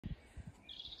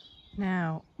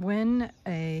Now, when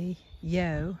a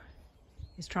ewe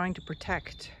is trying to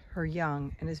protect her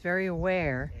young and is very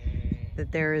aware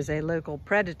that there is a local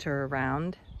predator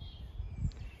around,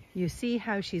 you see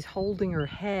how she's holding her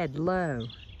head low.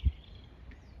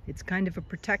 It's kind of a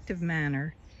protective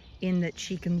manner in that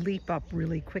she can leap up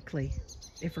really quickly.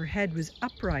 If her head was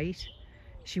upright,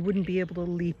 she wouldn't be able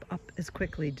to leap up as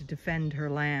quickly to defend her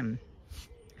lamb.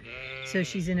 So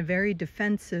she's in a very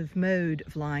defensive mode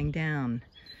of lying down.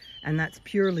 And that's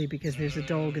purely because there's a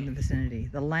dog in the vicinity.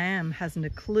 The lamb hasn't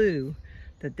a clue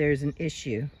that there's an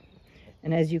issue.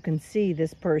 And as you can see,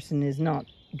 this person is not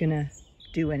gonna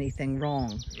do anything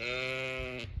wrong.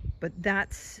 But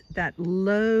that's that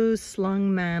low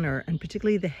slung manner, and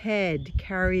particularly the head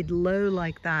carried low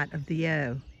like that of the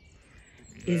ewe,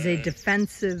 is a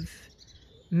defensive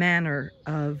manner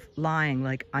of lying.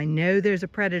 Like, I know there's a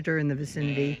predator in the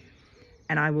vicinity,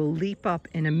 and I will leap up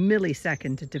in a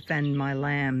millisecond to defend my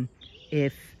lamb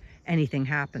if anything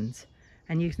happens.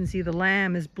 And you can see the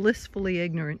lamb is blissfully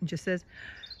ignorant and just says,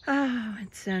 "Oh,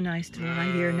 it's so nice to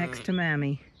lie here next to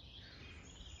Mammy."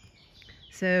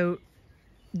 So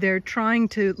they're trying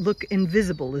to look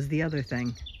invisible is the other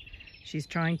thing. She's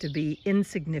trying to be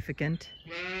insignificant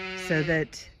so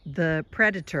that the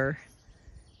predator,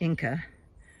 Inca,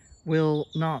 will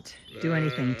not do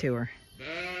anything to her.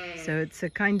 So it's a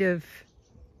kind of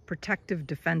protective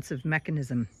defensive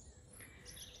mechanism.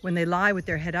 When they lie with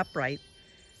their head upright,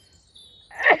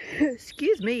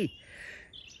 excuse me,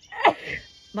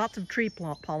 lots of tree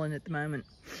pollen at the moment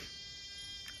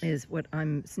is what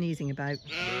I'm sneezing about.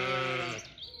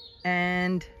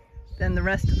 And then the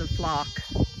rest of the flock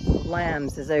of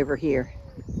lambs is over here.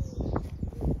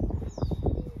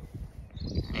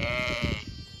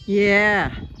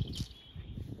 Yeah.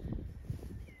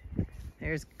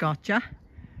 There's Gotcha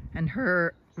and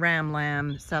her ram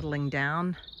lamb settling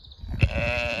down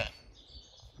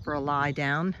for a lie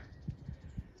down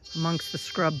amongst the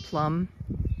scrub plum.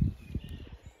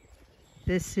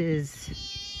 There's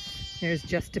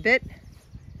Just a Bit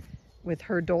with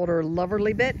her daughter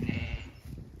Loverly Bit.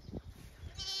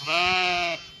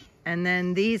 And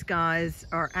then these guys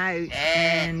are out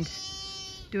and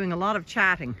doing a lot of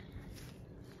chatting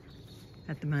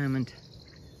at the moment.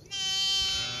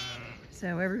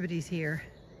 So everybody's here.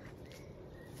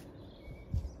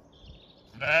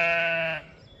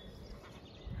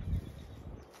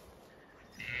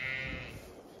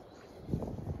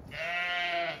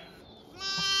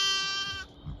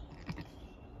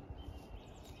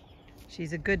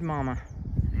 She's a good mama.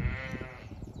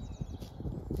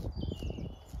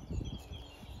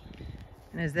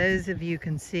 And as those of you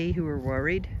can see who are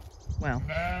worried, well,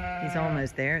 he's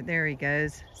almost there. There he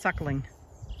goes, suckling.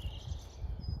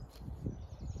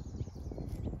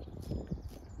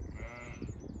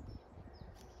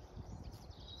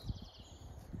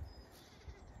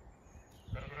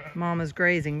 Mama's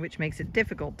grazing, which makes it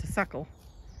difficult to suckle.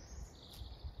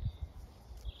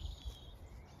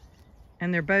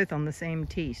 And they're both on the same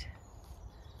teat.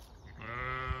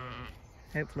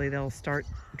 Hopefully they'll start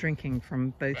drinking from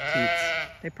both teats.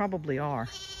 They probably are.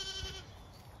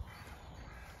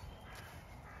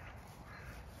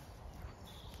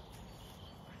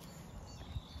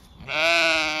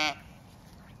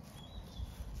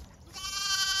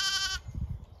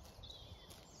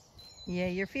 Yeah,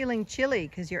 you're feeling chilly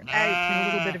because you're out in a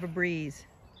little bit of a breeze.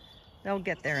 They'll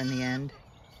get there in the end.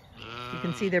 You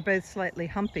can see they're both slightly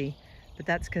humpy, but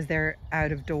that's because they're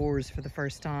out of doors for the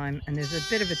first time and there's a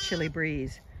bit of a chilly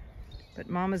breeze. But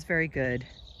Mama's very good.